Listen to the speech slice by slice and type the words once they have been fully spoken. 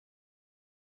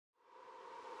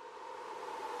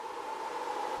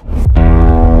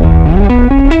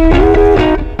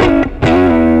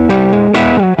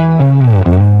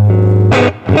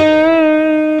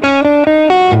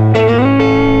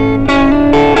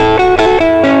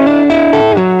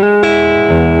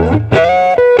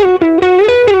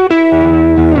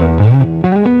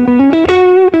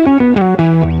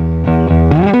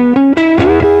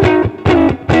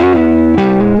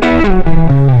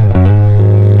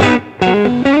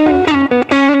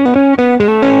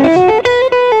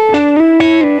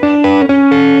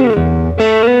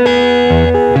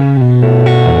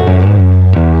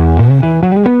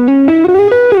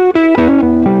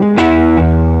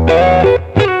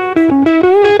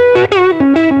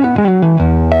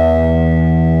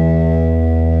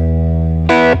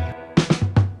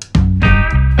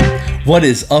What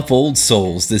is up, old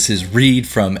souls? This is Reed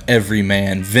from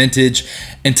Everyman Vintage,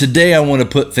 and today I want to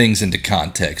put things into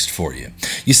context for you.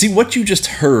 You see, what you just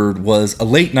heard was a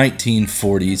late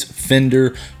 1940s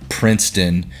Fender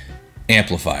Princeton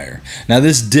amplifier. Now,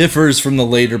 this differs from the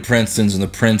later Princetons and the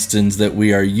Princetons that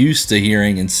we are used to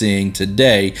hearing and seeing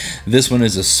today. This one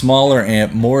is a smaller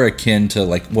amp, more akin to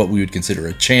like what we would consider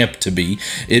a champ to be.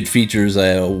 It features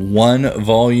a 1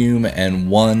 volume and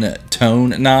 1 tone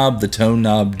knob. The tone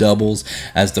knob doubles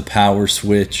as the power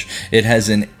switch. It has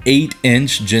an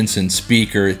 8-inch Jensen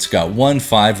speaker. It's got one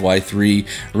 5Y3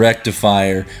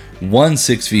 rectifier, one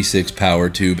 6V6 power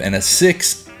tube, and a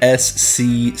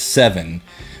 6SC7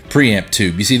 preamp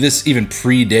tube. You see, this even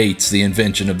predates the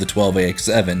invention of the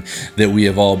 12AX7 that we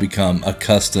have all become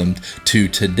accustomed to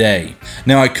today.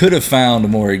 Now, I could have found a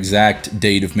more exact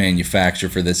date of manufacture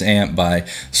for this amp by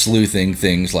sleuthing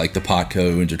things like the pot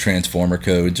codes or transformer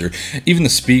codes or even the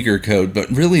speaker code, but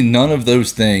really none of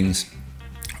those things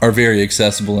are very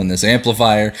accessible in this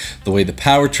amplifier. The way the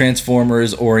power transformer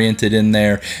is oriented in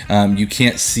there, you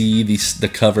can't see the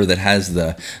cover that has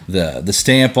the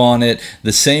stamp on it.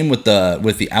 The same with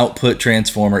the output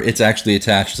transformer. It's actually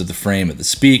attached to the frame of the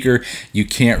speaker. You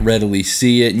can't readily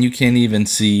see it, and you can't even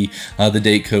see the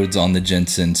date codes on the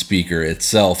Jensen speaker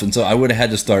itself. And so I would have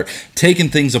had to start taking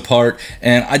things apart,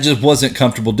 and I just wasn't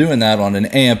comfortable doing that on an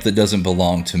amp that doesn't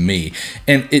belong to me.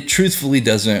 And it truthfully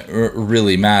doesn't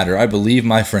really matter. I believe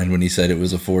my friend when he said it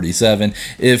was a 47.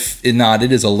 If not,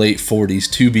 it is a late 40s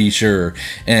to be sure,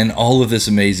 and all of this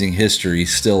amazing history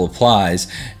still applies,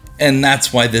 and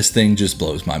that's why this thing just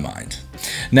blows my mind.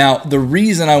 Now, the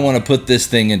reason I want to put this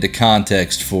thing into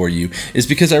context for you is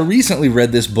because I recently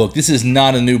read this book. This is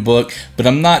not a new book, but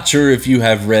I'm not sure if you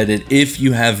have read it. If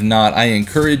you have not, I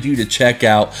encourage you to check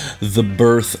out The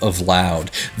Birth of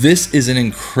Loud. This is an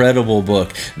incredible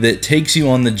book that takes you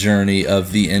on the journey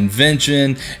of the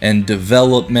invention and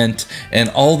development and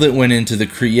all that went into the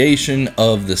creation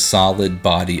of the solid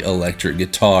body electric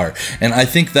guitar. And I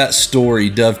think that story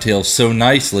dovetails so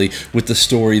nicely with the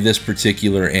story this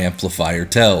particular amplifier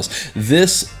tells.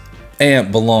 This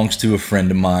amp belongs to a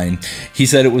friend of mine. He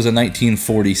said it was a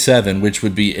 1947, which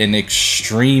would be an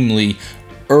extremely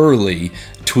early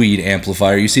tweed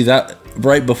amplifier. You see, that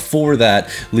right before that,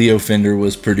 Leo Fender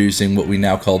was producing what we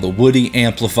now call the Woody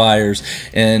amplifiers,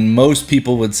 and most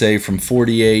people would say from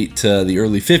 48 to the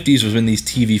early 50s was when these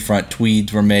TV front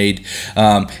tweeds were made.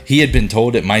 He had been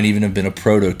told it might even have been a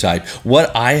prototype.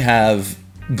 What I have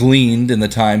gleaned in the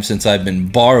time since I've been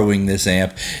borrowing this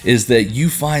amp is that you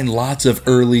find lots of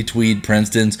early tweed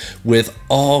Princetons with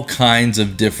all kinds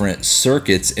of different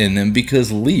circuits in them because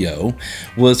Leo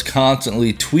was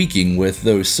constantly tweaking with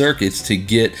those circuits to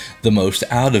get the most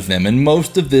out of them, and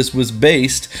most of this was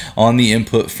based on the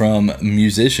input from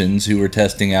musicians who were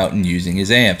testing out and using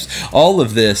his amps. All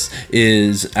of this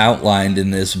is outlined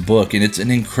in this book, and it's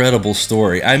an incredible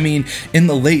story. I mean, in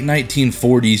the late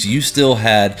 1940s, you still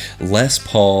had Les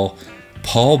Paul,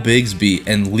 Paul Bigsby,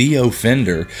 and Leo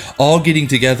Fender all getting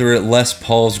together at Les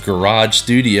Paul's garage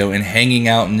studio and hanging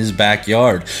out in his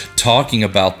backyard, talking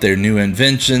about their new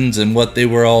inventions and what they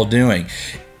were all doing.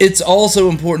 It's also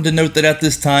important to note that at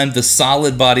this time, the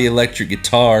solid body electric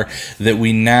guitar that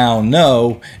we now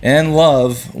know and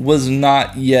love was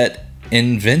not yet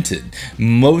invented.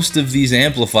 Most of these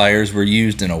amplifiers were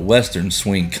used in a Western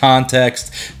swing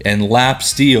context, and lap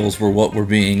steels were what were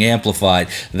being amplified.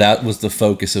 That was the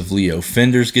focus of Leo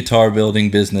Fender's guitar building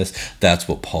business. That's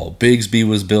what Paul Bigsby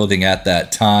was building at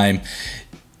that time.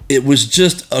 It was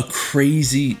just a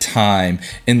crazy time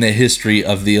in the history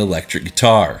of the electric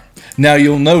guitar. Now,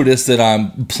 you'll notice that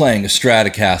I'm playing a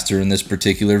Stratocaster in this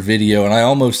particular video, and I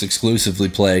almost exclusively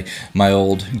play my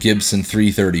old Gibson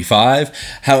 335.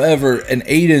 However, an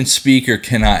 8-inch speaker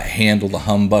cannot handle the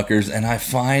humbuckers, and I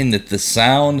find that the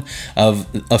sound of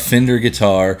a Fender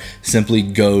guitar simply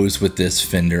goes with this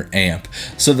Fender amp.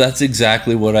 So that's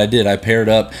exactly what I did. I paired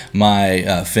up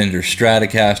my Fender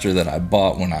Stratocaster that I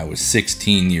bought when I was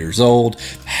 16 years old.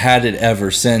 Had it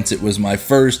ever since. It was my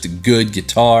first good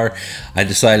guitar. I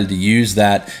decided to use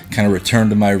that, kind of return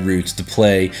to my roots to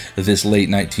play this late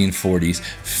 1940s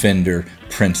Fender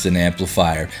Princeton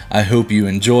amplifier. I hope you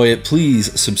enjoy it.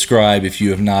 Please subscribe if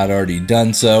you have not already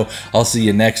done so. I'll see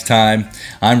you next time.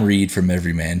 I'm Reed from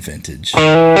Everyman Vintage.